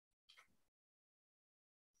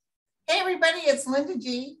Hey everybody, it's Linda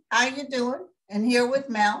G. How you doing? And here with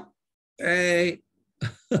Mel. Hey.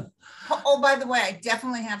 Oh, by the way, I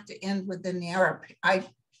definitely have to end within the hour. I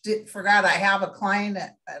forgot I have a client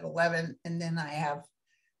at 11, and then I have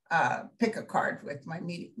pick a card with my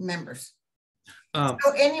meeting members. So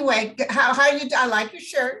anyway, how you? I like your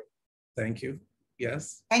shirt. Thank you.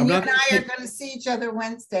 Yes. And you and I are going to see each other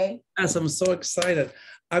Wednesday. Yes, I'm so excited.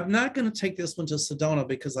 I'm not going to take this one to Sedona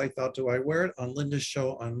because I thought, do I wear it on Linda's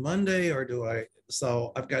show on Monday or do I?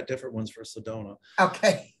 So I've got different ones for Sedona.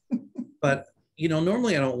 Okay. But, you know,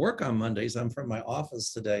 normally I don't work on Mondays. I'm from my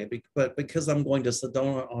office today. But because I'm going to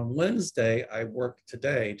Sedona on Wednesday, I work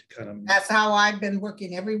today to kind of. That's how I've been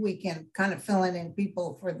working every weekend, kind of filling in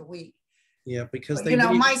people for the week. Yeah, because but,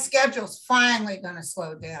 my schedule's finally going to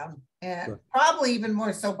slow down, and probably even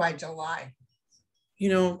more so by July. You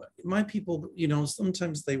know, my people, you know,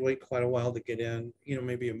 sometimes they wait quite a while to get in, you know,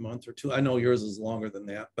 maybe a month or two. I know yours is longer than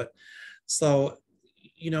that. But so,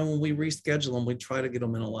 you know, when we reschedule them, we try to get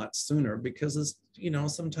them in a lot sooner because it's, you know,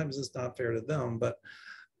 sometimes it's not fair to them. But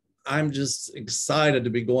I'm just excited to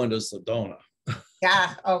be going to Sedona.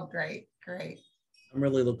 Yeah. Oh, great. Great. I'm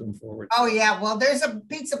really looking forward to it. Yeah. Well, there's a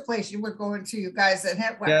pizza place you were going to, you guys. That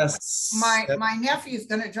have, yes. My nephew's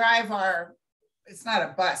going to drive it's not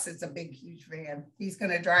a bus, it's a big, huge van. He's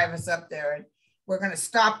going to drive us up there, and we're going to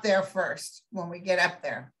stop there first when we get up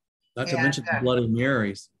there. Not to mention the Bloody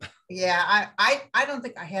Marys. Yeah, I don't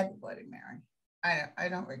think I had the Bloody Mary. I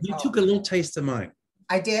don't recall. You took a little taste of mine.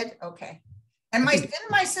 I did? Okay. And didn't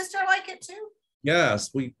my sister like it too? Yes,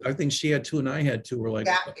 I think she had two and I had two. We're like,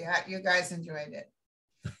 yeah, you guys enjoyed it.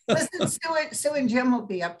 Listen, Sue and Jim will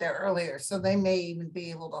be up there earlier, so they may even be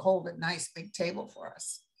able to hold a nice big table for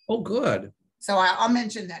us. Oh, good. So I'll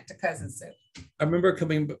mention that to Cousin Sue. I remember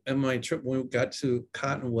coming in my trip when we got to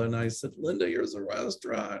Cottonwood, and I said, Linda, here's a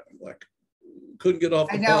restaurant. I'm like, couldn't get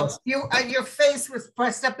off the bus. Your face was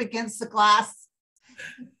pressed up against the glass.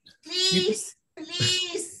 Please,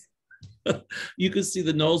 please. You could see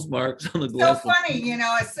the nose marks on the glass. So funny, you know,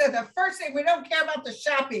 I said the first thing, we don't care about the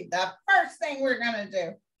shopping. The first thing we're going to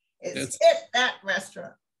do is hit that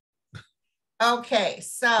restaurant. Okay,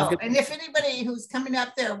 so, and if anybody who's coming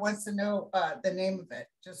up there wants to know the name of it,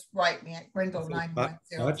 just write me at Grindle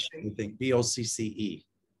 910. I think BOCCE.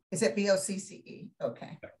 Is it BOCCE?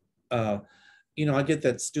 Okay. You know, I get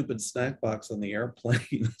that stupid snack box on the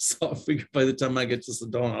airplane, so I figure by the time I get to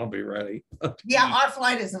Sedona, I'll be ready. Yeah, our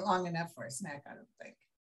flight isn't long enough for a snack, I don't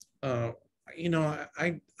think. You know,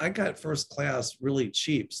 I got first class really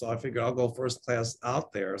cheap, so I figured I'll go first class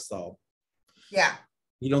out there. So yeah.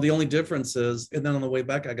 You know, the only difference is, and then on the way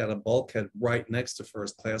back, I got a bulkhead right next to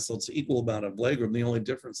first class. So it's equal amount of legroom. The only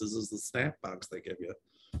difference is the snack box they give you.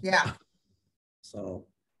 Yeah. So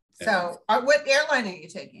what airline are you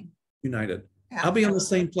taking? United. Yeah. I'll be on the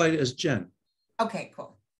same flight as Jen. Okay,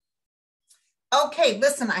 cool. Okay,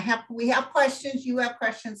 listen, we have questions. You have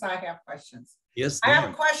questions. I have questions. Yes. I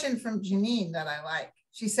have a question from Janine that I like.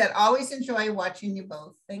 She said, always enjoy watching you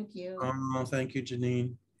both. Thank you. Oh, thank you,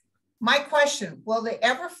 Janine. My question, will they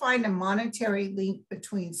ever find a monetary link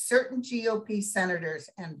between certain GOP senators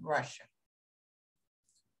and Russia?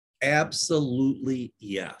 Absolutely,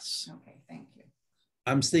 yes. Okay, thank you.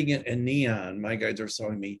 I'm seeing it in neon. My guys are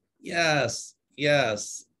showing me, yes,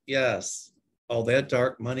 yes, yes. Oh, that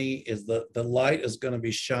dark money is the light is going to be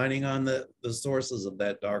shining on the sources of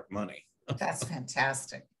that dark money. That's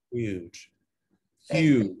fantastic. Huge,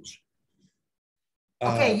 huge.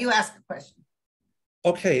 Okay, you ask a question.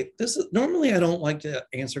 Okay, this is normally I don't like to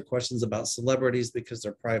answer questions about celebrities because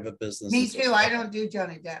they're private businesses. Me too. I don't do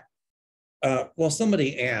Johnny Depp. Well,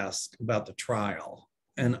 somebody asked about the trial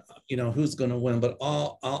and you know who's going to win, but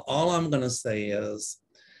all I'm going to say is,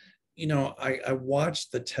 you know, I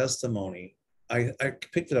watched the testimony. I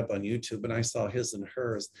picked it up on YouTube and I saw his and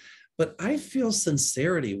hers, but I feel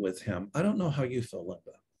sincerity with him. I don't know how you feel,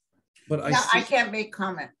 Linda, but I can't make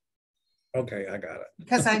comment. Okay, I got it.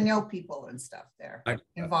 Because I know people and stuff there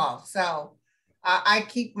involved. So I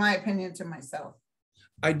keep my opinion to myself.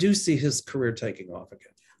 I do see his career taking off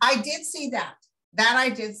again. I did see that. That I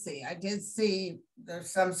did see. I did see there's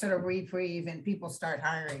some sort of reprieve and people start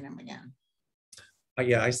hiring him again.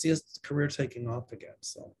 Yeah, I see his career taking off again.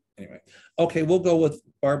 So anyway, okay, we'll go with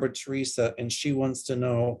Barbara Teresa. And she wants to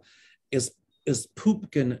know, is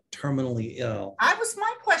Poopkin terminally ill? I was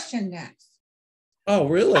my question next. Oh,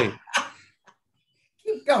 really?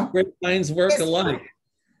 Keep going. Great minds work alike.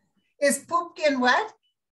 Is Poopkin what?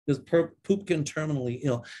 Is Poopkin terminally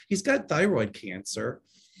ill? He's got thyroid cancer,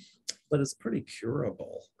 but it's pretty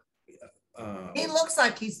curable. He looks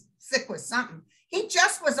like he's sick with something. He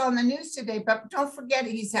just was on the news today, but don't forget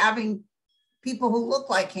he's having people who look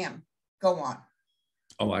like him go on.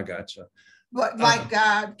 Oh, I gotcha. But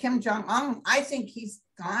like Kim Jong-un, I think he's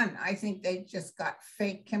gone. I think they just got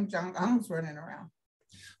fake Kim Jong-uns running around.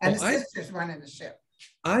 And the sister's running the ship.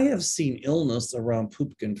 I have seen illness around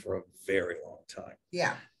Putin for a very long time.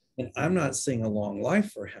 Yeah. And I'm not seeing a long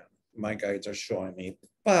life for him. My guides are showing me.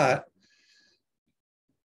 But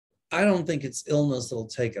I don't think it's illness that'll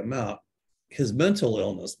take him out. His mental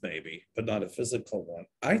illness, maybe, but not a physical one.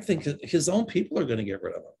 I think his own people are going to get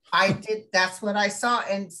rid of him. That's what I saw.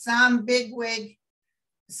 And some bigwig,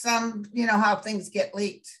 you know how things get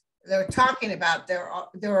leaked. They're talking about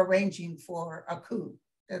they're arranging for a coup.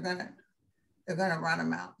 They're gonna run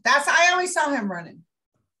him out. I always saw him running.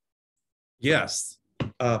 Yes.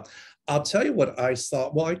 I'll tell you what I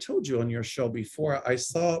saw. Well, I told you on your show before, I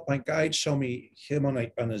saw my guide show me him on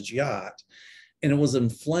his yacht, and it was in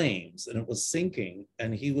flames and it was sinking,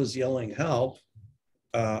 and he was yelling help.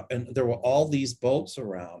 And there were all these boats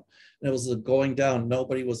around, and it was going down.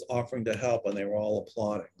 Nobody was offering to help, and they were all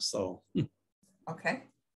applauding. So, okay.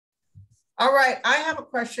 All right, I have a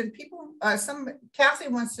question. Kathy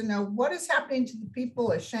wants to know what is happening to the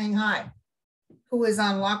people of Shanghai who is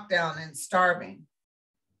on lockdown and starving.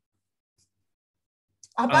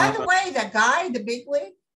 Oh, by the way, that guy, the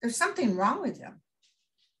bigwig, there's something wrong with him.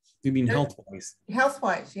 You mean health-wise?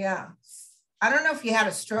 Health-wise, yeah. I don't know if he had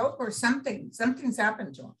a stroke or something. Something's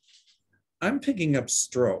happened to him. I'm picking up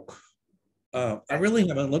stroke. I really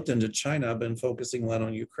haven't looked into China. I've been focusing a lot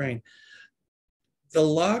on Ukraine. The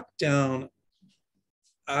lockdown,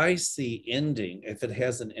 I see ending if it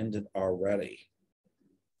hasn't ended already.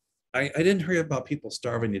 I didn't hear about people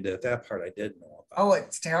starving to death. That part I did know about. Oh,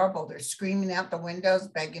 it's terrible. They're screaming out the windows,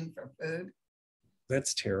 begging for food.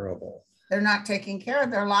 That's terrible. They're not taking care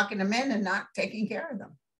of. They're locking them in and not taking care of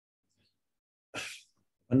them.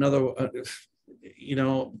 Another,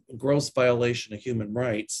 gross violation of human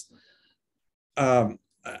rights. Was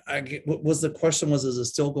the question, is it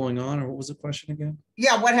still going on, or what was the question again?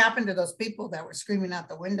 Yeah, what happened to those people that were screaming out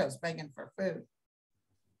the windows begging for food?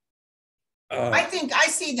 I think I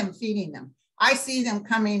see them feeding them. I see them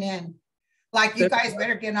coming in like, you guys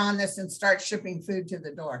better get on this and start shipping food to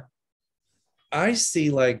the door. I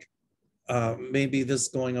see maybe this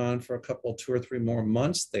going on for a couple, 2 or 3 more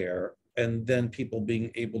months there, and then people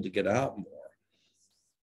being able to get out more.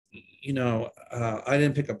 I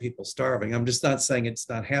didn't pick up people starving. I'm just not saying it's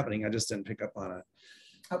not happening. I just didn't pick up on it.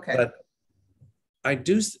 Okay.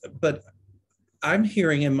 But I'm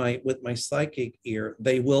hearing with my psychic ear,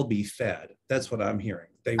 they will be fed. That's what I'm hearing.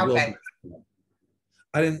 They will be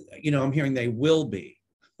fed. I'm hearing they will be.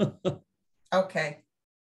 Okay.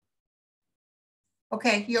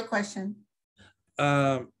 Okay, your question.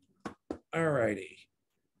 All righty.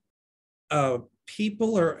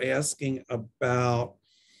 People are asking about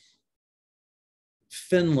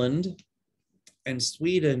Finland and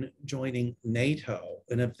Sweden joining NATO,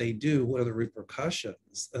 and if they do, what are the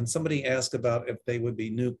repercussions? And somebody asked about if they would be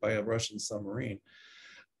nuked by a Russian submarine.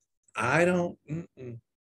 I don't.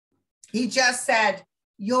 He just said,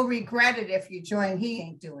 you'll regret it if you join. He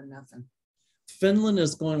ain't doing nothing. Finland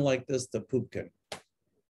is going like this to Putin.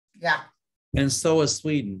 Yeah. And so is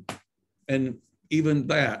Sweden. And even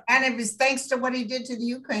that. And it was thanks to what he did to the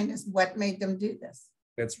Ukraine is what made them do this.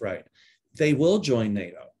 That's right. They will join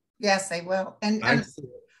NATO. Yes, they will. And I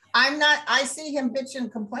see him bitching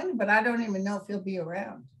and complaining, but I don't even know if he'll be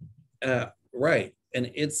around. Right.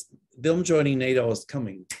 And it's them joining NATO is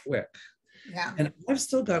coming quick. Yeah. And I've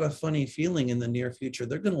still got a funny feeling in the near future,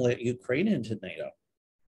 they're going to let Ukraine into NATO.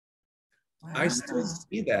 Wow. I still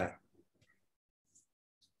see that.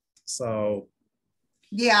 So.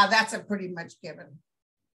 Yeah, that's a pretty much given.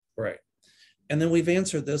 Right. And then we've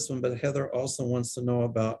answered this one, but Heather also wants to know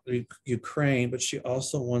about Ukraine, but she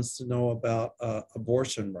also wants to know about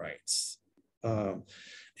abortion rights. And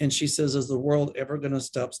she says, is the world ever going to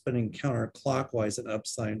stop spinning counterclockwise and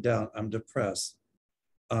upside down? I'm depressed.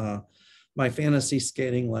 My fantasy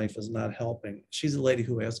skating life is not helping. She's a lady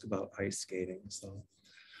who asked about ice skating. So.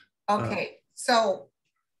 Okay, so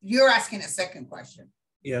you're asking a second question.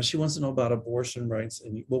 Yeah, she wants to know about abortion rights.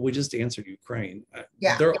 And well, we just answered Ukraine.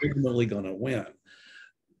 Yeah. They're ultimately going to win.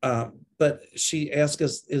 But she asked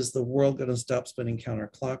us, is the world going to stop spinning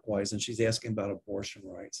counterclockwise? And she's asking about abortion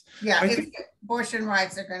rights. Yeah, abortion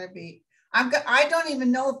rights are going to be, I don't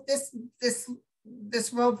even know if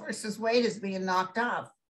this Roe versus Wade is being knocked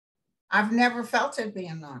off. I've never felt it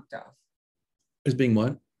being knocked off. Is being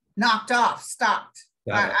what? Knocked off, stopped.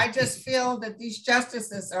 I just feel that these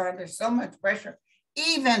justices are under so much pressure.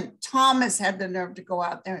 Even Thomas had the nerve to go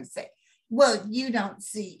out there and say, well, you don't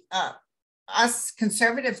see us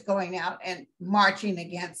conservatives going out and marching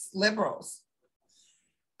against liberals.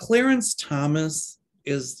 Clarence Thomas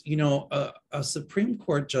is, you know, a Supreme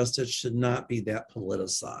Court justice should not be that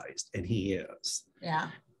politicized, and he is. Yeah.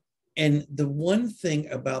 And the one thing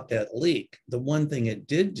about that leak, the one thing it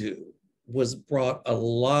did do was brought a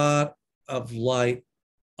lot of light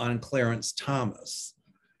on Clarence Thomas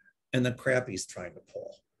and the crap he's trying to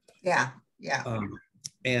pull. Yeah, yeah.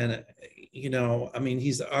 And, you know, I mean,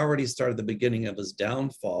 he's already started the beginning of his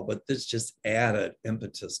downfall, but this just added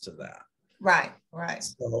impetus to that. Right, right.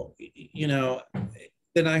 So, you know,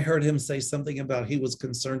 then I heard him say something about he was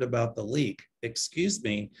concerned about the leak. Excuse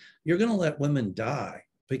me, you're going to let women die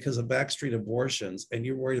because of backstreet abortions, and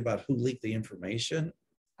you're worried about who leaked the information?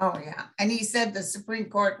 Oh, yeah. And he said the Supreme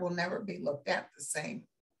Court will never be looked at the same.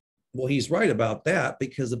 Well, he's right about that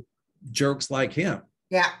because of jerks like him.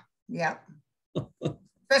 Yeah, yeah.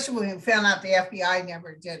 Especially when we found out the FBI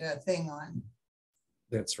never did a thing on.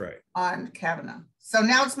 That's right. On Kavanaugh. So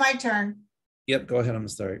now it's my turn. Yep, go ahead. I'm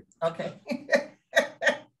sorry. Okay.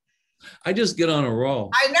 I just get on a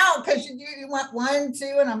roll. I know, because you went 1,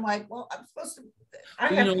 2, and I'm like, well, I'm supposed to.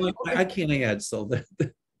 I can't add, so that.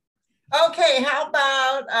 Okay, how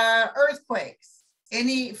about earthquakes?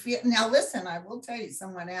 Now listen, I will tell you,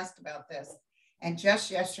 someone asked about this, and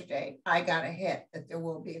just yesterday I got a hit that there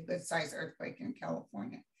will be a good sized earthquake in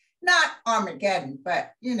California. Not Armageddon,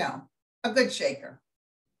 but you know, a good shaker.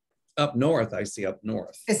 Up north, I see up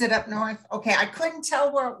north. Is it up north? Okay, I couldn't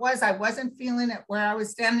tell where it was. I wasn't feeling it where I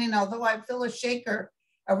was standing, although I feel a shaker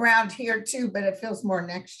around here too, but it feels more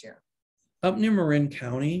next year. Up near Marin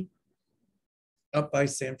County, up by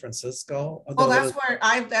San Francisco. Oh, that's where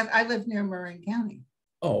I live near Marin County.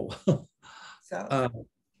 Oh, so.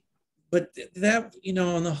 But that, you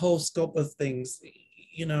know, on the whole scope of things,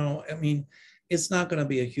 you know, I mean, it's not going to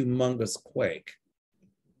be a humongous quake,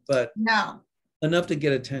 but no, enough to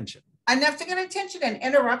get attention. Enough to get attention and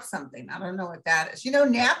interrupt something. I don't know what that is. You know,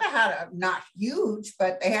 Napa had a, not huge,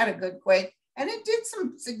 but they had a good quake, and it did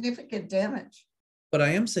some significant damage. But I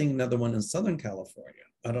am seeing another one in Southern California.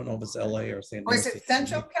 I don't know if it's LA or San Diego. Or is it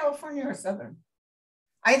Central California or Southern?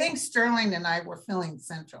 I think Sterling and I were feeling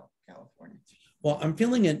Central California. Well, I'm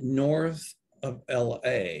feeling it north of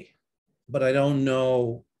LA, but I don't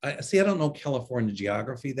know. I don't know California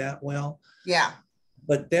geography that well. Yeah.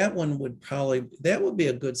 But that one that would be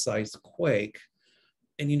a good sized quake.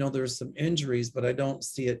 And, you know, there's some injuries, but I don't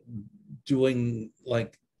see it doing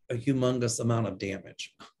like a humongous amount of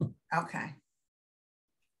damage. Okay.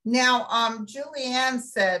 Now, Julianne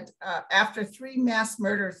said, after 3 mass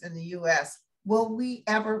murders in the US, will we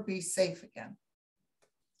ever be safe again?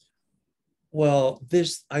 Well,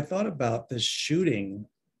 I thought about this shooting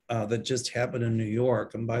that just happened in New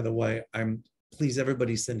York. And by the way, please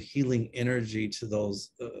everybody send healing energy to those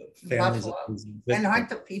families. And aren't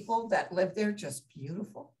the people that live there just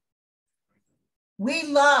beautiful?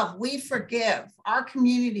 We forgive. Our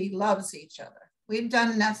community loves each other. We've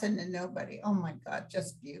done nothing to nobody. Oh my God,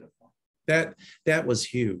 just beautiful. That was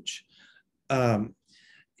huge.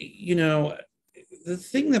 You know, the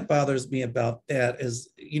thing that bothers me about that is,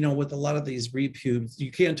 you know, with a lot of these repubes,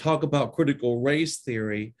 you can't talk about critical race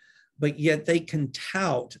theory, but yet they can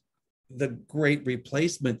tout the great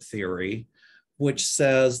replacement theory, which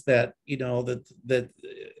says that, you know, that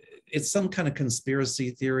it's some kind of conspiracy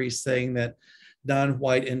theory saying that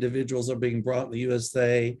non-white individuals are being brought in the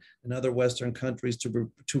USA and other Western countries to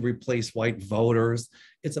replace white voters.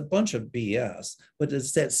 It's a bunch of BS, but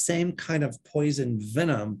it's that same kind of poison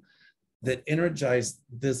venom that energized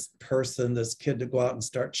this kid to go out and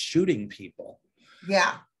start shooting people.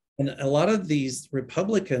 Yeah. And a lot of these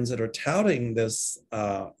Republicans that are touting this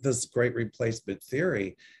great replacement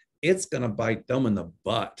theory, it's going to bite them in the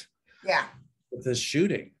butt. Yeah. With this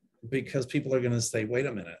shooting, because people are going to say, wait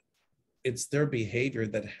a minute, it's their behavior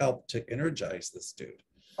that helped to energize this dude.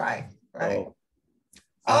 Right, right.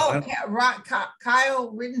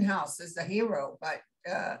 Kyle Rittenhouse is a hero, but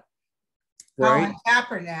Colin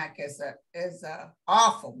Kaepernick is a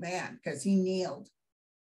awful man because he kneeled.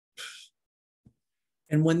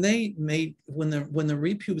 And when the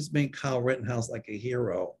repubes made Kyle Rittenhouse like a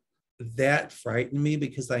hero, that frightened me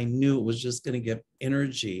because I knew it was just going to give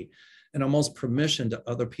energy and almost permission to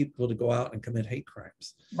other people to go out and commit hate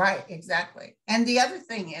crimes. Right, exactly. And the other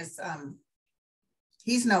thing is,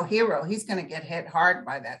 he's no hero. He's going to get hit hard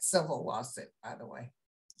by that civil lawsuit, by the way.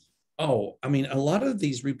 Oh, I mean, a lot of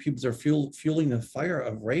these repubes are fueling the fire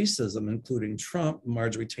of racism, including Trump,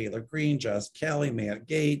 Marjorie Taylor Greene, Josh Kelly, Matt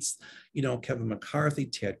Gaetz, you know, Kevin McCarthy,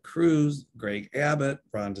 Ted Cruz, Greg Abbott,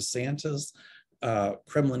 Ron DeSantis,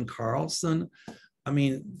 Kremlin Carlson. I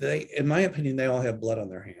mean, in my opinion, they all have blood on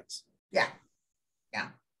their hands. Yeah, yeah.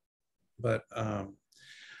 But,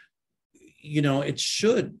 you know, it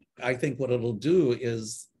should, I think what it'll do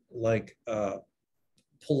is like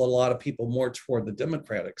pull a lot of people more toward the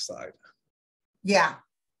Democratic side. Yeah.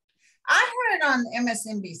 I heard on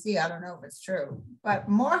MSNBC, I don't know if it's true, but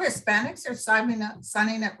more Hispanics are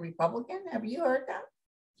signing up Republican. Have you heard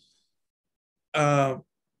that?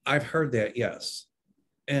 I've heard that, yes.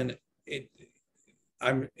 And it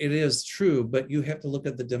is true, but you have to look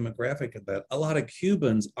at the demographic of that. A lot of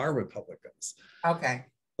Cubans are Republicans. Okay.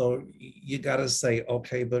 So you got to say,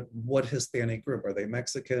 okay, but what Hispanic group? Are they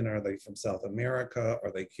Mexican? Are they from South America?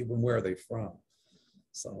 Are they Cuban? Where are they from?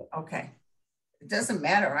 So. Okay. It doesn't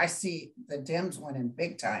matter. I see the Dems winning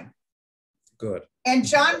big time. Good. And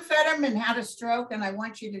John Fetterman had a stroke, and I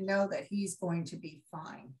want you to know that he's going to be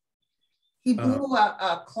fine. He blew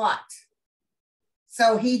a clot.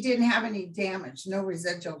 So he didn't have any damage, no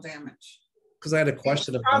residual damage. Because I had a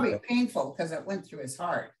question about probably that. Painful because it went through his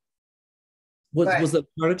heart. Was it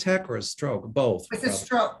a heart attack or a stroke? Both. It's a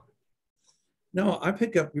stroke. No, I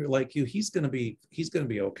pick up like you. He's gonna be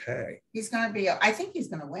okay. He's gonna be. I think he's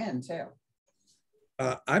gonna win too.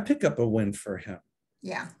 I pick up a win for him.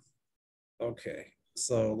 Yeah. Okay.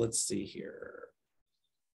 So let's see here.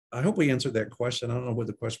 I hope we answered that question. I don't know what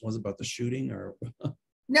the question was about the shooting or.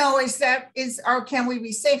 No, or can we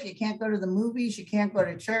be safe? You can't go to the movies. You can't go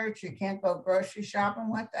to church. You can't go grocery shopping.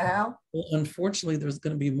 What the hell? Well, unfortunately, there's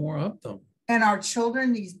going to be more of them. And our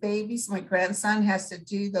children, these babies, my grandson has to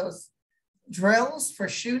do those drills for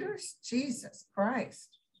shooters. Jesus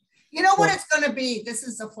Christ. You know what it's going to be? This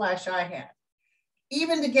is the flash I had.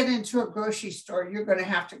 Even to get into a grocery store, you're going to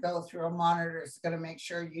have to go through a monitor. It's going to make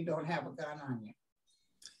sure you don't have a gun on you.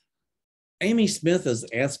 Amy Smith is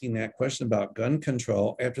asking that question about gun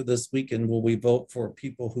control. After this weekend, will we vote for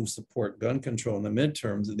people who support gun control in the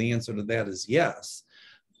midterms? And the answer to that is yes.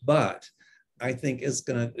 But I think it's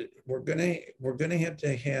gonna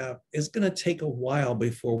take a while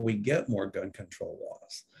before we get more gun control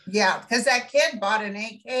laws. Yeah, because that kid bought an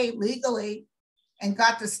AK legally and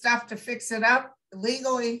got the stuff to fix it up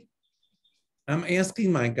legally. I'm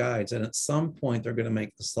asking my guides, and at some point they're going to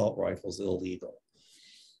make assault rifles illegal.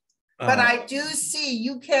 But I do see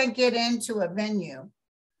you can't get into a venue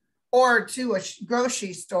or to a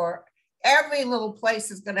grocery store. Every little place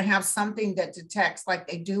is going to have something that detects, like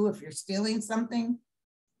they do if you're stealing something.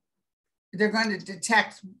 They're going to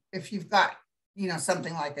detect if you've got,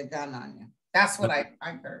 something like a gun on you. That's what I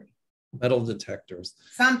heard. Metal detectors.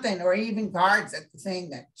 Something, or even guards at the thing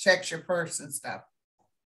that checks your purse and stuff.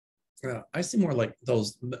 Yeah, I see more like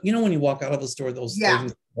those, when you walk out of the store, those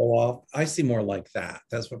things go off. I see more like that.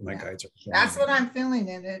 That's what my guides are showing. That's what I'm feeling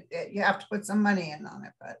in it. You have to put some money in on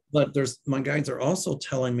it, but my guides are also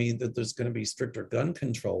telling me that there's going to be stricter gun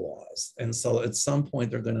control laws. And so at some point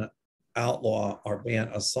they're going to outlaw or ban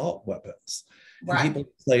assault weapons. Right. And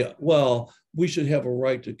people say, well, we should have a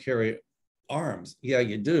right to carry arms. Yeah,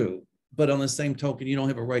 you do. But on the same token, you don't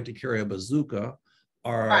have a right to carry a bazooka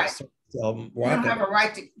or you don't have a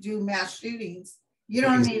right to do mass shootings. You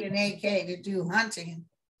don't need an AK to do hunting.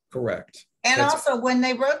 Correct. And also, when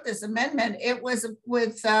they wrote this amendment, it was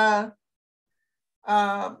with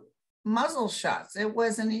muzzle shots. It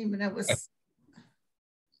wasn't even, it was.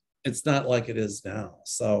 It's not like it is now.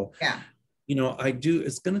 So, yeah.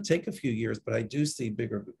 It's going to take a few years, but I do see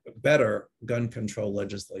better gun control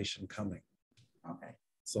legislation coming. Okay.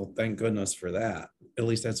 So thank goodness for that. At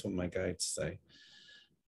least that's what my guides say.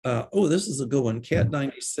 This is a good one. Cat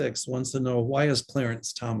 96 wants to know, why is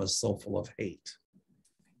Clarence Thomas so full of hate?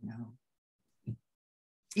 No.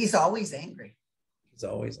 He's always angry. He's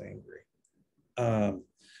always angry.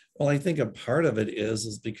 Well, I think a part of it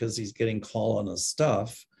is because he's getting called on his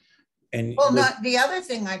stuff. And the other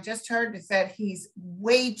thing I just heard is that he's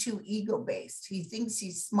way too ego-based. He thinks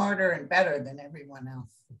he's smarter and better than everyone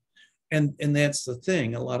else. And that's the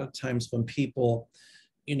thing. A lot of times when people,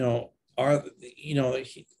 he's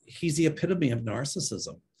the epitome of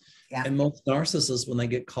narcissism. Yeah. And most narcissists, when they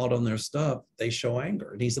get called on their stuff, they show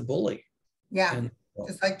anger, and he's a bully. Yeah,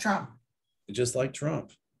 just like Trump. Just like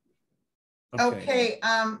Trump. Okay.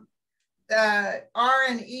 The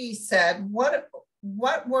R&E said, what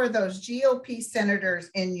were those GOP senators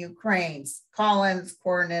in Ukraine, Collins,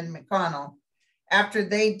 Cornyn, McConnell, after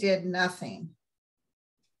they did nothing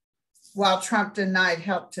while Trump denied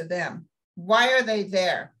help to them? Why are they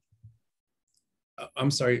there?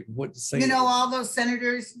 I'm sorry, what say? All those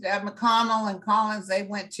senators, McConnell and Collins, they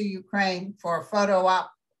went to Ukraine for a photo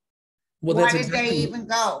op. Well, why did they even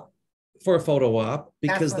go? For a photo op,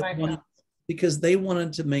 because they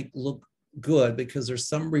wanted to make look good, because there's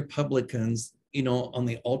some Republicans, on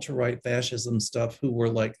the alt-right fascism stuff who were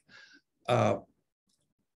like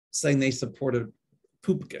saying they supported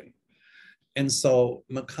Putin. And so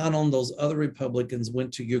McConnell and those other Republicans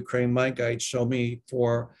went to Ukraine. My guide showed me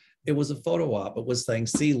it was a photo op. It was saying,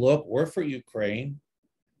 see, look, we're for Ukraine.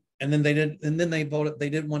 And then they voted, they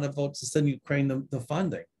didn't want to vote to send Ukraine the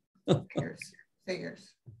funding.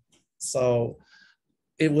 Figures. So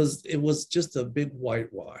it was just a big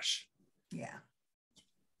whitewash. Yeah.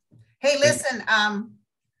 Hey, listen,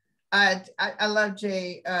 I love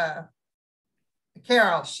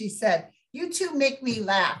Carol. She said, you two make me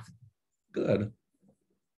laugh. Good.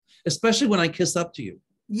 Especially when I kiss up to you.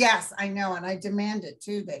 Yes, I know. And I demand it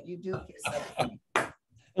too, that you do kiss up to me.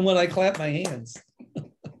 And when I clap my hands.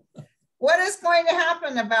 What is going to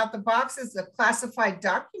happen about the boxes of classified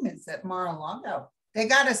documents at Mar-a-Lago? They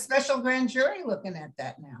got a special grand jury looking at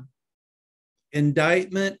that now.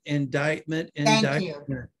 Indictment.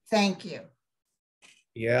 Thank you.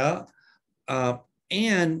 Yeah.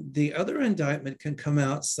 And the other indictment can come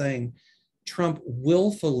out saying Trump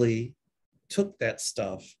willfully took that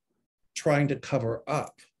stuff, trying to cover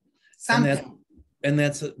up. Something. And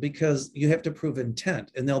that's because you have to prove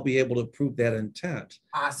intent, and they'll be able to prove that intent.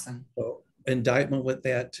 Awesome. So indictment with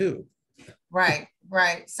that too. Right.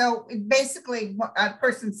 So basically, a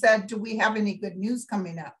person said, do we have any good news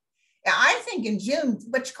coming up? I think in June,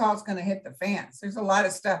 which call is going to hit the fans? There's a lot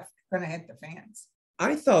of stuff going to hit the fans.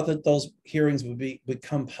 I thought that those hearings would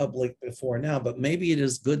become public before now, but maybe it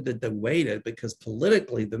is good that they waited, because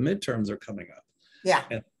politically the midterms are coming up. Yeah.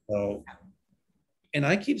 And so, and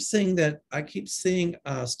I keep seeing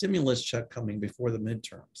a stimulus check coming before the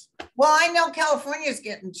midterms. Well, I know California is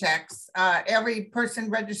getting checks. Every person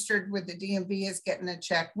registered with the DMV is getting a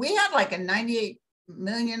check. We had like a $98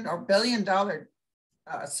 million or $1 billion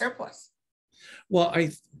surplus.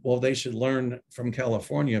 Well, they should learn from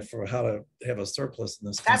California for how to have a surplus in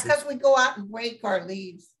this country. That's because we go out and rake our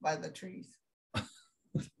leaves by the trees.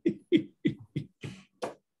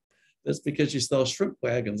 That's because you sell shrimp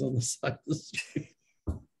wagons on the side of the street.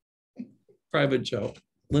 Private joke.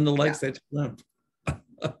 Linda likes that shrimp.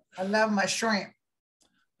 I love my shrimp.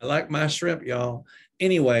 I like my shrimp, y'all.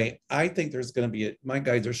 Anyway, I think there's going to be my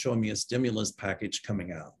guys are showing me a stimulus package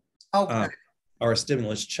coming out. Okay. Or a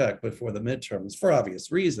stimulus check before the midterms for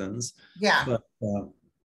obvious reasons. Yeah. But,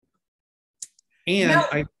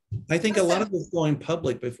 I think a lot of this going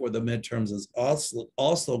public before the midterms is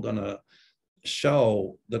also going to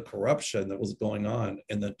show the corruption that was going on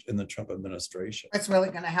in the Trump administration. It's really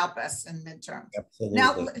going to help us in midterms. Absolutely.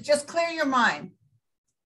 Now, just clear your mind.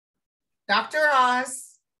 Dr.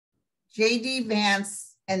 Oz, J.D.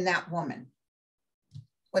 Vance, and that woman.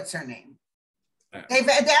 What's her name? They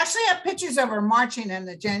actually have pictures of her marching in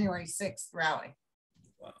the January 6th rally.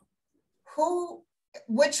 Wow.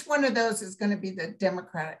 Which one of those is going to be the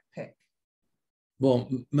Democratic pick? Well,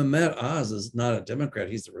 Mehmet Oz is not a Democrat.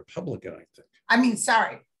 He's a Republican, I think. I mean,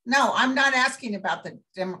 sorry. No, I'm not asking about the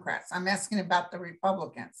Democrats. I'm asking about the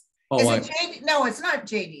Republicans. No, it's not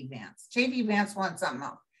J.D. Vance. J.D. Vance wants something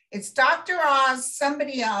else. It's Dr. Oz,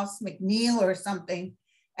 somebody else, McNeil or something,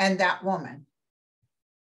 and that woman.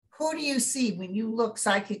 Who do you see when you look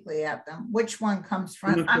psychically at them? Which one comes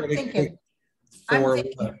from? I'm thinking, if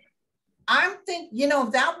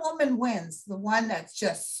that woman wins, the one that's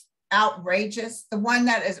just outrageous, the one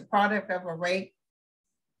that is a product of a rape.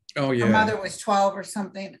 Oh, yeah. Her mother was 12 or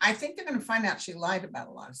something. I think they're going to find out she lied about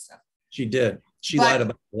a lot of stuff. She did. She lied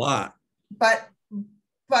about a lot. But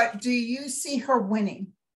do you see her winning?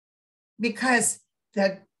 Because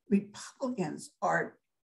the Republicans are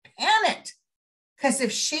panicked. Because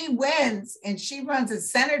if she wins and she runs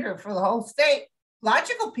as senator for the whole state,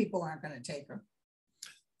 logical people aren't going to take her.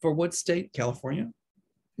 For what state? California?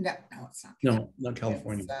 No, it's not. No, not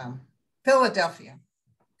California. It's, Philadelphia.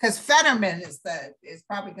 Because Fetterman is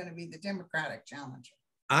probably going to be the Democratic challenger.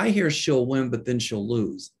 I hear she'll win, but then she'll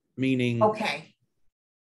lose. Meaning, okay,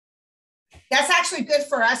 that's actually good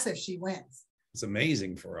for us if she wins. It's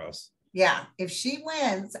amazing for us. Yeah, if she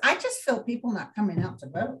wins, I just feel people not coming out to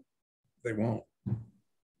vote. They won't.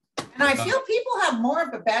 And I feel people have more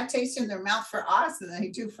of a bad taste in their mouth for Oz than they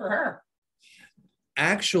do for her.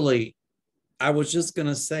 Actually, I was just going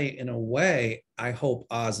to say, in a way, I hope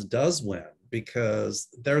Oz does win, because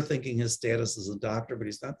they're thinking his status as a doctor, but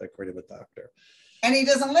he's not that great of a doctor. And he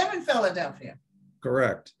doesn't live in Philadelphia.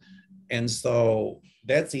 Correct. And so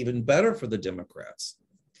that's even better for the Democrats.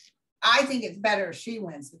 I think it's better if she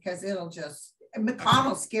wins, because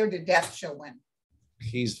McConnell's scared to death she'll win.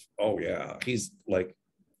 He's like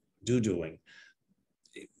doo-dooing.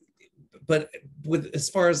 But as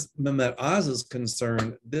far as Mehmet Oz is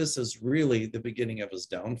concerned, this is really the beginning of his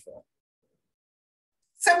downfall.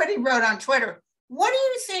 Somebody wrote on Twitter, what do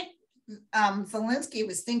you think Zelensky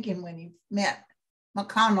was thinking when he met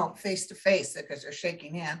McConnell face to face because they're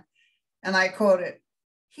shaking hands. And I quoted,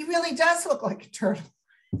 "He really does look like a turtle."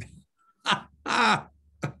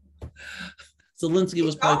 Zelensky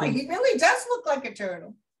was probably thinking, he really does look like a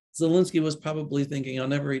turtle. Zelensky was probably thinking, I'll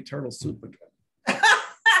never eat turtle soup again.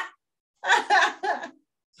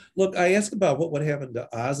 Look, I asked about what would happen to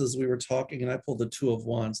Oz as we were talking, and I pulled the Two of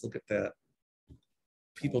Wands. Look at that.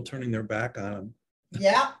 People turning their back on him.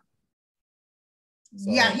 Yeah.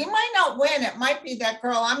 So, yeah, he might not win. It might be that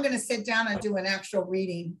girl. I'm going to sit down and do an actual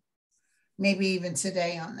reading, maybe even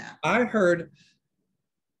today on that. I heard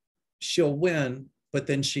she'll win, but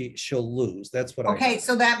then she'll lose. That's what I heard. Okay,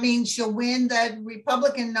 so that means she'll win the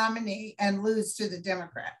Republican nominee and lose to the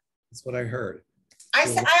Democrat. That's what I heard. I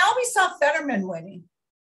always saw Fetterman winning.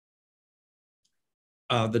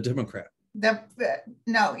 The Democrat. The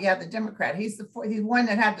Democrat. He's the one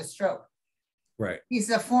that had the stroke. Right. He's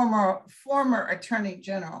a former attorney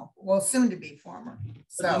general. Well, soon to be former.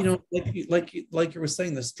 So you know, like you were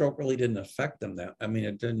saying, the stroke really didn't affect them. That I mean,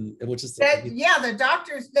 it didn't. It was just the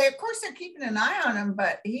doctors. Of course they're keeping an eye on him,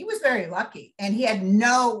 but he was very lucky, and he had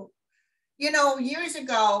no. You know, years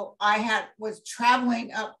ago, was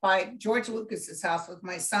traveling up by George Lucas's house with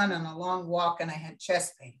my son on a long walk, and I had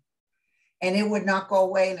chest pain. And it would not go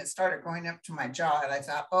away, and it started going up to my jaw. And I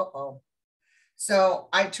thought, uh-oh. So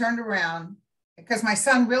I turned around because my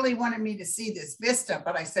son really wanted me to see this vista.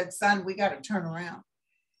 But I said, son, we got to turn around.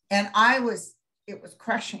 And it was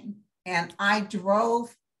crushing. And I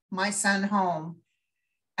drove my son home.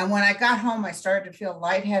 And when I got home, I started to feel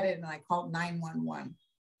lightheaded, and I called 911.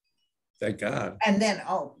 Thank God. And then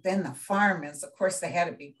the firemen, of course, they had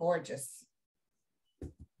to be gorgeous.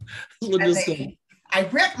 I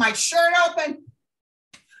ripped my shirt open.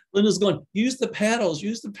 Linda's going, use the paddles.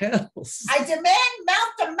 I demand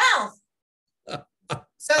mouth to mouth.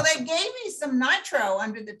 So they gave me some nitro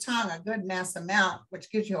under the tongue, a good mass amount, which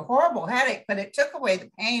gives you a horrible headache, but it took away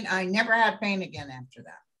the pain. I never had pain again after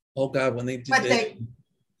that. Oh God, when they did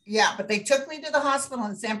but they took me to the hospital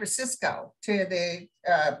in San Francisco to the,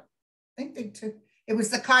 it was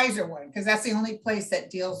the Kaiser one, because that's the only place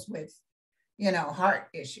that deals with, heart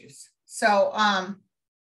issues. So,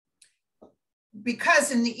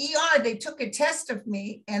 because in the ER, they took a test of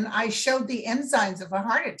me and I showed the enzymes of a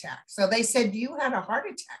heart attack. So they said, you had a heart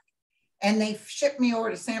attack, and they shipped me over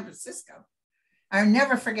to San Francisco. I'll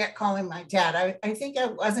never forget calling my dad. I think I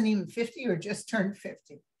wasn't even 50 or just turned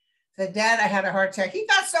 50. Said, Dad, I had a heart attack. He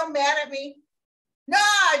got so mad at me. No,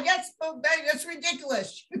 that's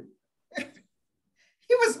ridiculous.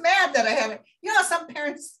 He was mad that I had it. Some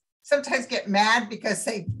parents sometimes get mad because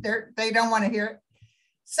they don't want to hear it.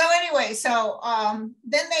 So anyway,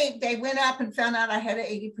 then they went up and found out I had an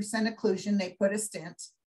 80% occlusion. They put a stent.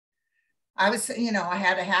 I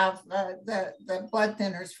had to have the blood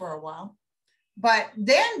thinners for a while. But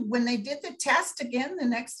then when they did the test again the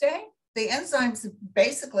next day, the enzymes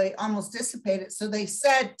basically almost dissipated. So they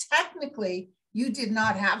said, technically, you did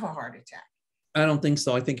not have a heart attack. I don't think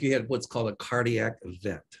so. I think you had what's called a cardiac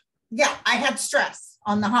event. Yeah, I had stress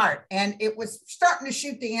on the heart, and it was starting to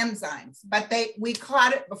shoot the enzymes, but we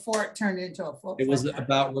caught it before it turned into a full. It was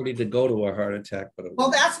about ready to go to a heart attack, but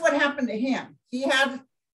that's what happened to him. He had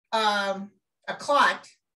a clot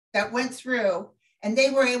that went through, and they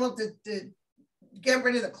were able to get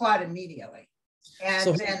rid of the clot immediately.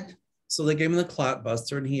 And so they gave him the clot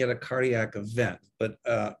buster, and he had a cardiac event. But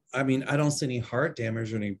I don't see any heart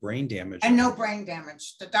damage or any brain damage. And no brain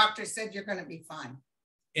damage. The doctor said you're going to be fine.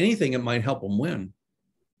 Anything, it might help him win.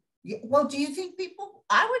 Yeah, well, do you think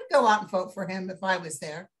I would go out and vote for him if I was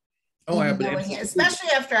there? Oh, especially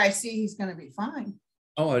after I see he's going to be fine.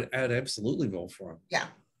 Oh, I'd absolutely vote for him. Yeah.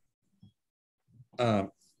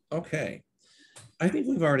 Okay. I think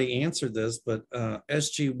we've already answered this, but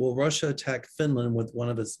SG, will Russia attack Finland with one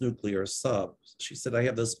of its nuclear subs? She said, I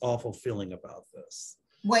have this awful feeling about this.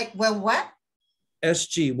 Wait, well, what?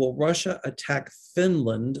 SG, will Russia attack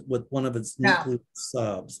Finland with one of its nuclear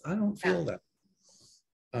subs? I don't feel that.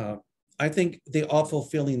 I think the awful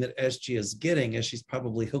feeling that SG is getting is she's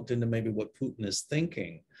probably hooked into maybe what Putin is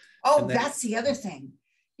thinking. Oh, that's the other thing.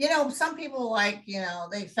 Some people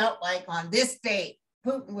they felt like on this date,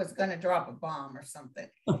 Putin was going to drop a bomb or something.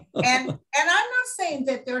 And I'm not saying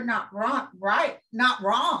that they're not wrong, right? Not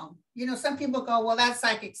wrong. Some people go, well, that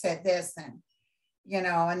psychic said this,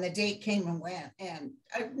 and the date came and went. And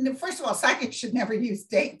first of all, psychics should never use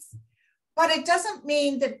dates, but it doesn't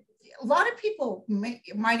mean that a lot of people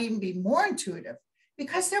might even be more intuitive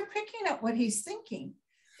because they're picking up what he's thinking.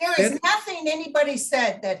 There is nothing anybody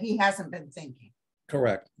said that he hasn't been thinking.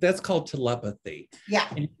 Correct. That's called telepathy. Yeah.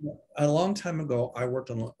 And a long time ago,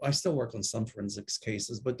 I still work on some forensics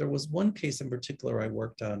cases, but there was one case in particular I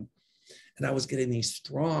worked on, and I was getting these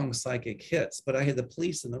strong psychic hits, but I had the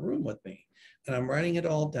police in the room with me, and I'm writing it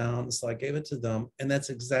all down. So I gave it to them, and that's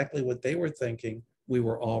exactly what they were thinking. We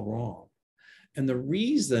were all wrong. And the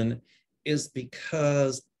reason is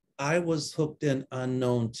because I was hooked in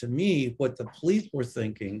unknown to me what the police were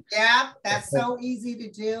thinking. Yeah, that's so easy to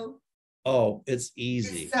do. Oh, it's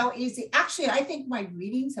easy. It's so easy. Actually, I think my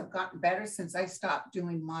readings have gotten better since I stopped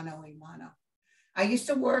doing mono a mono. I used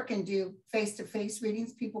to work and do face-to-face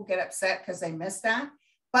readings. People get upset because they miss that.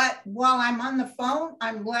 But while I'm on the phone,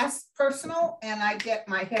 I'm less personal and I get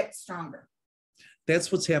my hit stronger.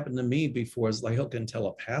 That's what's happened to me before, is I hook in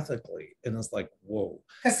telepathically. And it's like, whoa.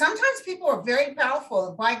 Because sometimes people are very powerful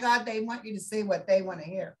and by God, they want you to say what they want to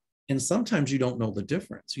hear. And sometimes you don't know the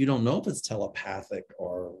difference. You don't know if it's telepathic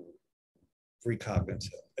or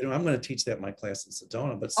recognitive. I'm going to teach that in my class in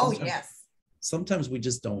Sedona, but sometimes we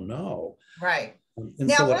just don't know. Right. And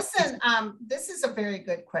now, so listen, this is a very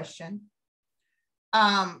good question.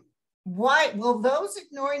 Why will those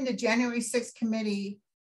ignoring the January 6th committee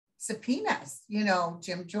subpoenas, you know,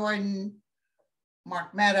 Jim Jordan,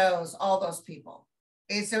 Mark Meadows, all those people,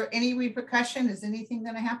 is there any repercussion? Is anything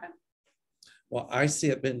going to happen? Well, I see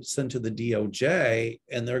it been sent to the DOJ,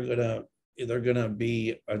 and they're going to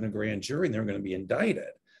be in a grand jury, and they're going to be indicted.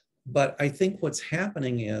 But I think what's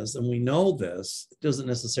happening is, and we know this, it doesn't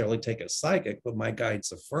necessarily take a psychic, but my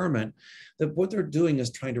guides affirm it, that what they're doing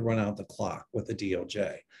is trying to run out the clock with the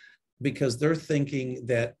DOJ, because they're thinking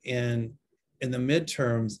that in the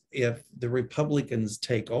midterms, if the Republicans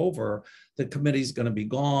take over, the committee's going to be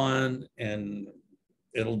gone and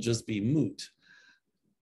it'll just be moot.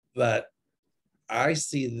 But I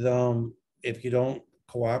see them, if you don't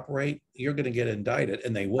cooperate, you're going to get indicted,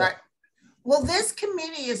 and they will. Right. Well, this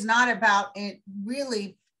committee is not about it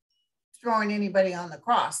really throwing anybody on the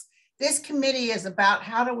cross. This committee is about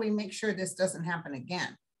how do we make sure this doesn't happen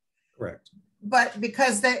again. Correct. But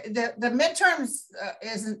because the midterms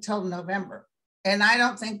isn't till November, and I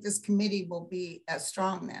don't think this committee will be as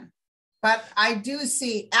strong then. But I do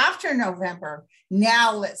see after November,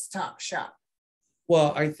 now let's talk shop.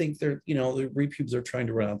 Well, I think they're, you know, the repubes are trying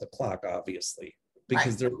to run out the clock, obviously.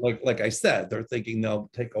 Because they're like I said, they're thinking they'll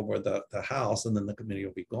take over the House and then the committee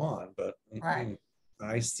will be gone. But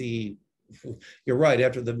I see, you're right,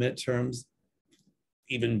 after the midterms,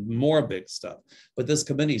 even more big stuff. But this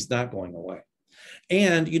committee is not going away.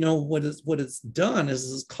 And you know what it's done is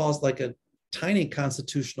it's caused like a tiny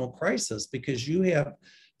constitutional crisis, because you have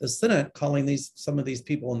the Senate calling some of these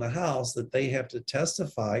people in the House that they have to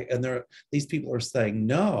testify, and these people are saying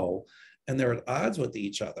no, and they're at odds with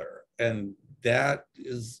each other. And that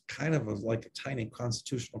is kind of like a tiny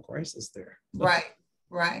constitutional crisis there.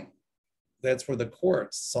 Right. That's where the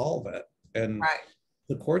courts solve it. And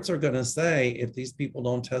the courts are going to say, if these people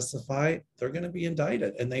don't testify, they're going to be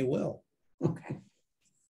indicted, and they will. Okay.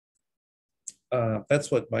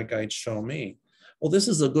 That's what my guides show me. Well, this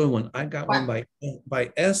is a good one. I got one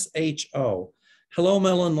by SHO. Hello,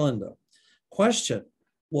 Mel and Linda. Question.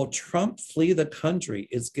 Will Trump flee the country?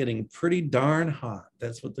 It's getting pretty darn hot.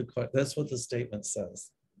 That's what the statement says.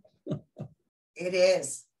 It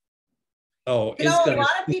is. Oh, you know, a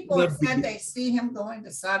lot of people have said they see him going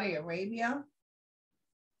to Saudi Arabia,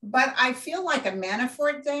 but I feel like a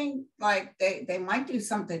Manafort thing, like they might do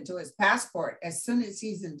something to his passport as soon as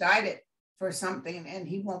he's indicted for something, and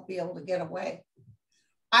he won't be able to get away.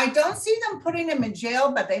 I don't see them putting him in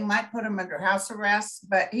jail, but they might put him under house arrest.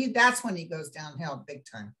 But that's when he goes downhill big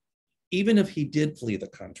time. Even if he did flee the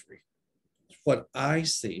country, what I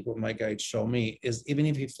see, what my guides show me, is even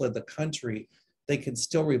if he fled the country, they can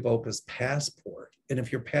still revoke his passport. And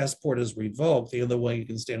if your passport is revoked, the other way you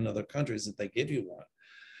can stay in other countries is if they give you one.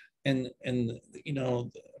 And you know,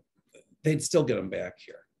 they'd still get him back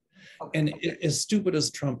here. Okay. And as stupid as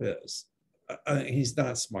Trump is, he's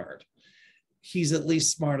not smart. He's at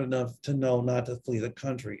least smart enough to know not to flee the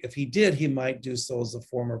country. If he did, he might do so as a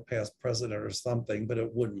former past president or something, but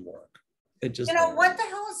it wouldn't work. It just, you know, what the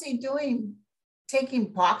hell is he doing?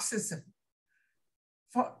 Taking boxes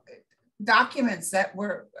of documents that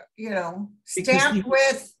were, you know, stamped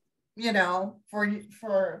with, you know,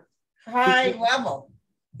 for high level.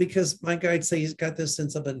 Because my guides say he's got this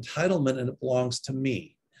sense of entitlement and it belongs to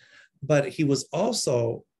me. But he was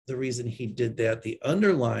also, the reason he did that, the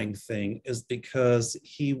underlying thing is because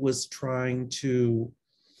he was trying to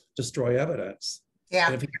destroy evidence. Yeah.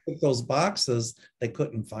 And if he took those boxes, they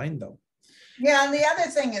couldn't find them. Yeah, and the other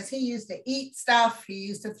thing is he used to eat stuff. He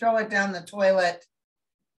used to throw it down the toilet.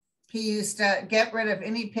 He used to get rid of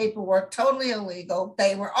any paperwork, totally illegal.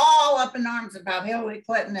 They were all up in arms about Hillary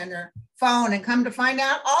Clinton and her phone, and come to find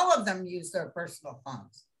out, all of them used their personal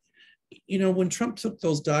phones. You know, when Trump took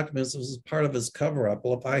those documents, it was part of his cover-up.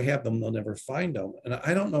 Well, if I have them, they'll never find them. And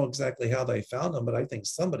I don't know exactly how they found them, but I think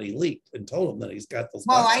somebody leaked and told him that he's got those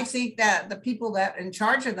documents. I think that the people that in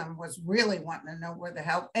charge of them was really wanting to know where the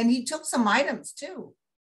hell, and he took some items too.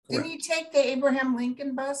 Correct. Didn't he take the Abraham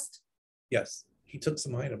Lincoln bust? Yes, he took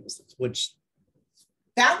some items, which...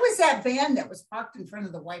 That was that van that was parked in front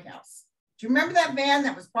of the White House. Do you remember that van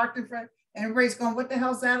that was parked in front? And everybody's going, what the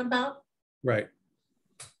hell's that about? Right.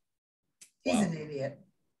 He's an idiot.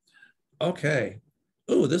 Okay.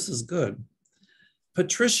 Oh, this is good.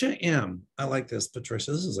 Patricia M. I like this,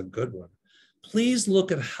 Patricia. This is a good one. Please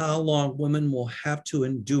look at how long women will have to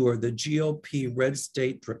endure the GOP red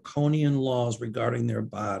state draconian laws regarding their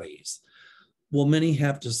bodies. Will many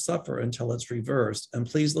have to suffer until it's reversed? And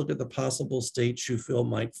please look at the possible states you feel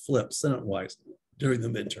might flip Senate-wise during the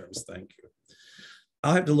midterms. Thank you.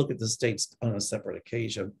 I'll have to look at the states on a separate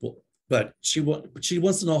occasion, but she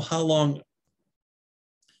wants to know how long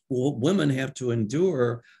will women have to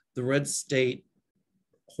endure the red state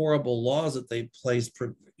horrible laws that they placed,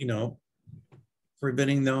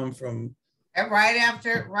 preventing them from. And right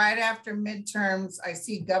after midterms, I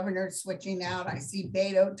see governors switching out. I see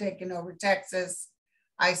Beto taking over Texas.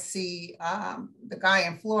 I see the guy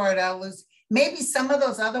in Florida lose. Maybe some of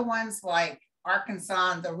those other ones like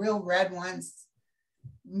Arkansas, the real red ones,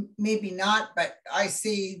 maybe not, but I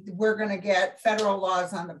see we're going to get federal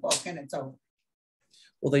laws on the book and it's over.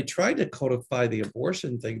 Well, they tried to codify the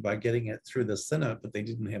abortion thing by getting it through the Senate, but they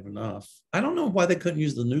didn't have enough. I don't know why they couldn't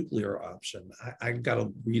use the nuclear option. I got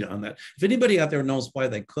to read on that. If anybody out there knows why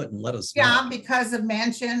they couldn't, let us know. Yeah, because of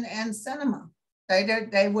Manchin and Sinema.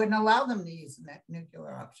 They wouldn't allow them to use that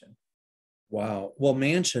nuclear option. Wow. Well,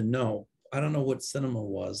 Manchin, no. I don't know what Sinema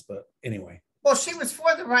was, but anyway. Well, she was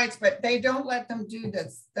for the rights, but they don't let them do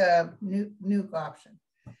the nuke option.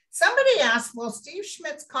 Somebody asked, will Steve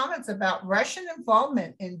Schmidt's comments about Russian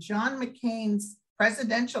involvement in John McCain's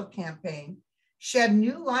presidential campaign shed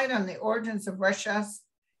new light on the origins of Russia's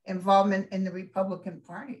involvement in the Republican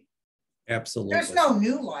Party? Absolutely. There's no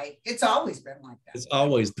new light. It's always been like that. It's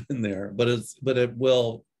always been there, but it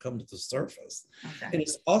will come to the surface. Okay. And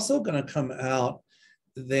it's also going to come out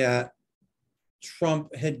that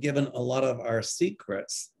Trump had given a lot of our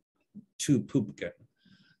secrets to Putin.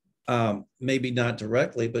 Maybe not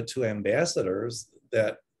directly, but to ambassadors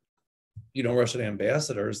that, Russian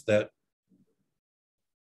ambassadors that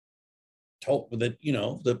told that,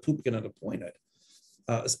 that Putin had appointed,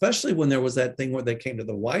 especially when there was that thing where they came to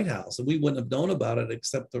the White House and we wouldn't have known about it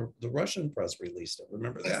except the Russian press released it.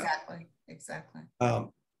 Remember that? Exactly.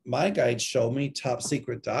 My guides show me top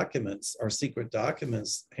secret documents or secret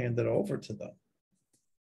documents handed over to them.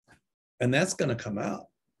 And that's going to come out.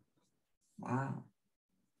 Wow.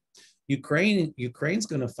 Ukraine's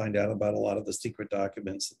going to find out about a lot of the secret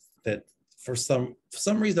documents that for some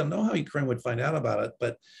reason, I don't know how Ukraine would find out about it,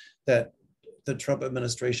 but that the Trump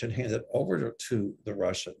administration handed over to the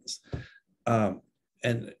Russians.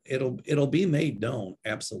 And it'll be made known,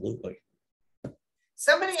 absolutely.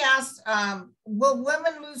 Somebody asked, will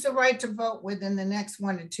women lose the right to vote within the next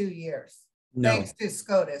 1 to 2 years? No. Thanks to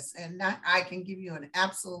SCOTUS, and I can give you an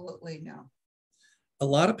absolutely no. A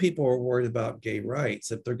lot of people are worried about gay rights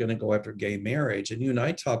if they're going to go after gay marriage. And you and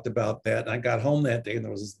I talked about that. And I got home that day and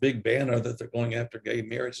there was this big banner that they're going after gay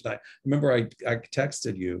marriage. And I remember I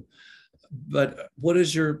texted you. But what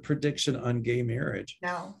is your prediction on gay marriage?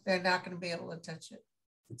 No, they're not going to be able to touch it.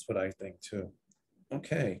 That's what I think too.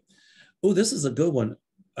 Okay. Oh, this is a good one.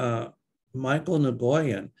 Michael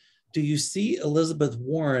Nagoyan. Do you see Elizabeth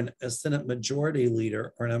Warren as Senate Majority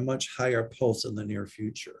Leader or in a much higher post in the near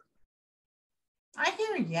future? I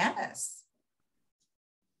hear yes.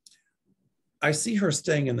 I see her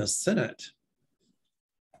staying in the Senate.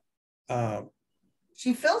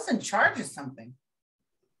 She feels in charge of something.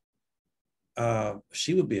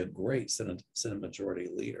 She would be a great Senate Majority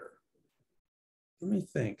Leader. Let me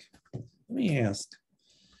think. Let me ask.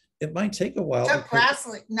 It might take a while. Chuck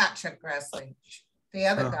Grassley, not Chuck Grassley. The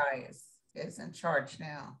other guy is in charge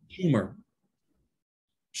now.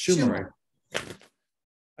 Schumer.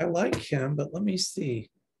 I like him, but let me see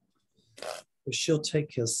if she'll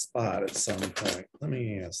take his spot at some point. Let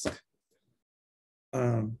me ask.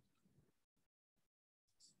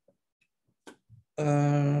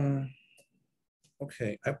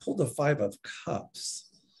 Okay, I pulled the 5 of Cups.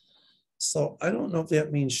 So I don't know if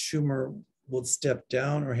that means Schumer would step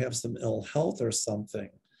down or have some ill health or something.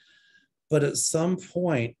 But at some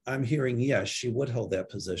point, I'm hearing, yes, she would hold that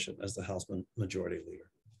position as the House Majority Leader.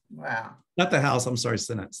 Wow. Not the House, I'm sorry,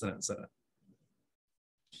 Senate.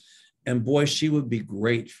 And boy, she would be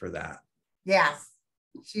great for that. Yes,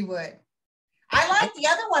 she would. I like the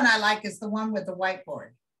other one I like is the one with the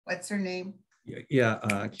whiteboard. What's her name? Yeah,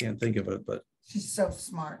 I can't think of it, but she's so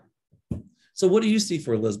smart. So what do you see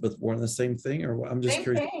for Elizabeth Warren? The same thing, or I'm just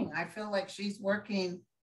curious. Same thing. I feel like she's working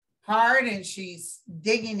hard and she's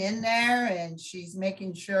digging in there and she's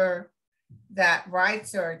making sure that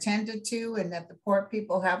rights are attended to and that the poor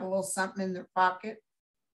people have a little something in their pocket.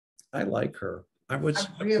 I like her. I really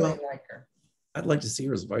like her. I'd like to see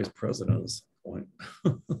her as vice president at this point.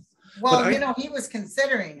 Well, you know, he was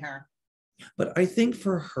considering her. But I think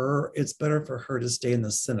for her, it's better for her to stay in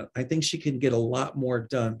the Senate. I think she can get a lot more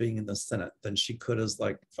done being in the Senate than she could as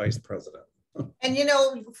like vice president. And you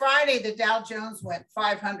know, Friday, the Dow Jones went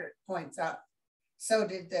 500 points up. So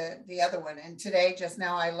did the other one. And today, just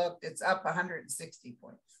now I looked, it's up 160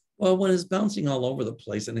 points. Well, when it's bouncing all over the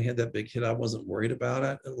place and it had that big hit, I wasn't worried about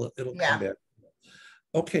it. It'll come back.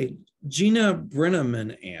 Okay, Gina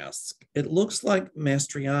Brenneman asks, it looks like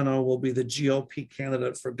Mastriano will be the GOP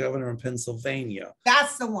candidate for governor in Pennsylvania.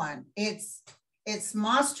 That's the one. It's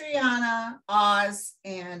Mastriana, Oz,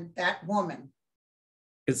 and that woman.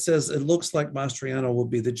 It says it looks like Mastriano will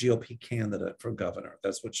be the GOP candidate for governor.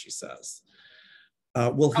 That's what she says.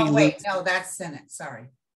 Will he? Oh wait, no, that's Senate. Sorry.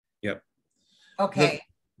 Yep. Okay.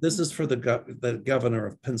 This is for the governor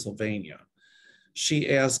of Pennsylvania. She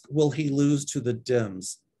asked, will he lose to the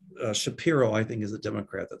Dems? Shapiro, I think, is a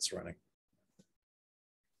Democrat that's running.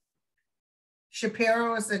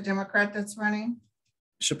 Shapiro is the Democrat that's running?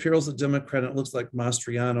 Shapiro's a Democrat. It looks like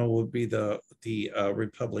Mastriano would be the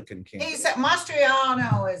Republican candidate. He said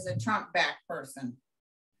Mastriano is a Trump-backed person.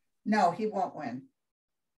 No, he won't win.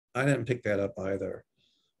 I didn't pick that up either.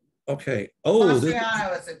 Okay. Oh,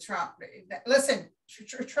 Mastriano is a Trump. Listen,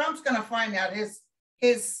 Trump's going to find out his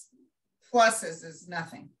pluses is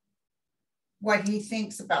nothing. What he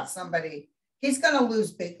thinks about somebody, he's going to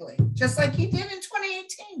lose bigly, just like he did in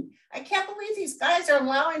 2018. I can't believe these guys are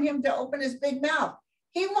allowing him to open his big mouth.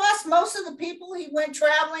 He lost most of the people. He went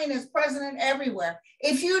traveling as president everywhere.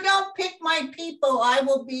 If you don't pick my people, I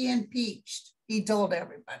will be impeached, he told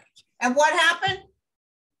everybody. And what happened?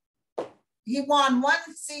 He won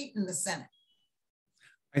one seat in the Senate.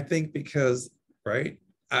 I think because, right,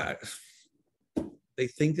 they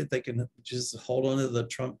think that they can just hold on to the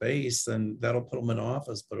Trump base and that'll put them in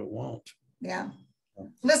office, but it won't. Yeah.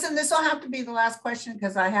 Listen, this will have to be the last question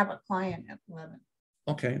because I have a client at 11.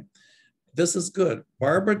 Okay. This is good.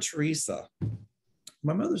 Barbara Teresa.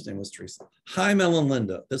 My mother's name was Teresa. Hi, Mel and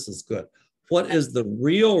Linda. This is good. What is the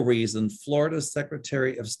real reason Florida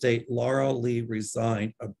Secretary of State Laura Lee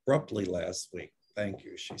resigned abruptly last week? Thank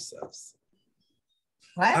you, she says.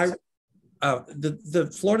 What? The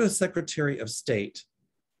Florida Secretary of State,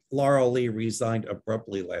 Laura Lee, resigned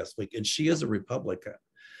abruptly last week, and she is a Republican.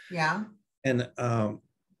 Yeah. And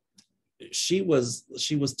she was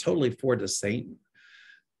totally for DeSatan.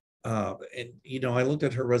 And you know, I looked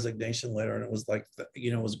at her resignation letter, and it was like,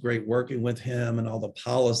 you know, it was great working with him and all the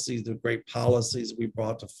policies, the great policies we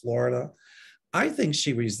brought to Florida. I think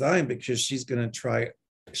she resigned because she's going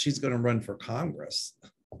to run for Congress.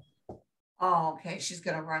 Oh, okay. She's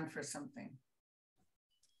going to run for something.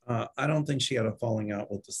 I don't think she had a falling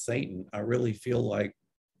out with DeSatan. I really feel like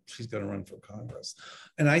she's going to run for Congress.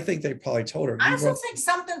 And I think they probably told her. I also think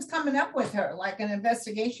something's coming up with her, like an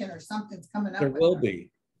investigation or something's coming up.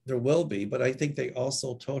 There will be, but I think they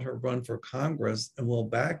also told her run for Congress and we'll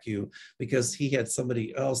back you because he had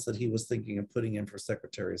somebody else that he was thinking of putting in for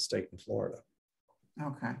Secretary of State in Florida.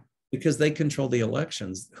 Okay. Because they control the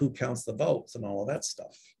elections, who counts the votes and all of that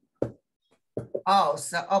stuff. Oh,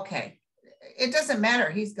 so, okay. It doesn't matter.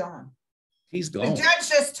 He's gone. He's gone. The judge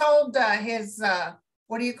just told his,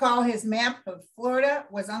 what do you call his map of Florida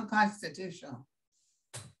was unconstitutional.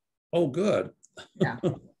 Oh, good. Yeah.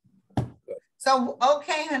 So,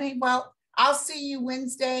 okay, honey. Well, I'll see you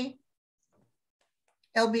Wednesday.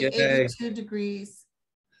 It'll be 82 degrees.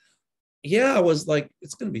 Yeah, I was like,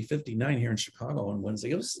 it's going to be 59 here in Chicago on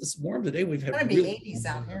Wednesday. It's warm today. We've had it's going to be 80s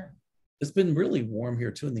out here. It's been really warm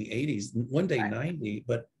here too in the 80s. One day 90,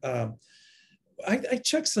 but I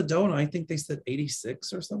checked Sedona. I think they said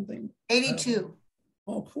 86 or something. 82.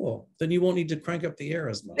 Oh, cool. Then you won't need to crank up the air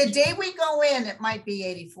as much. The day we go in, it might be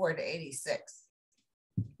 84 to 86.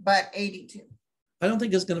 But 82. I don't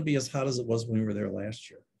think it's going to be as hot as it was when we were there last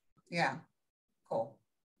year. Yeah, cool.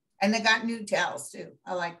 And they got new towels too.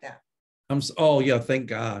 I like that. Oh yeah, thank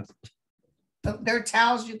God. Their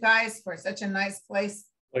towels, you guys, for such a nice place.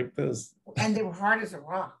 Like this. And they were hard as a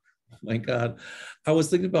rock. My God. I was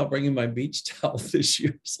thinking about bringing my beach towel this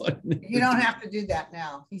year. So you don't have to do that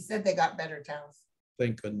now. He said they got better towels.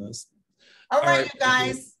 Thank goodness. All right, you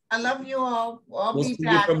guys. I love you all. We'll be see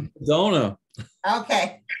back. you from Sedona.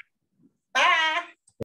 Okay.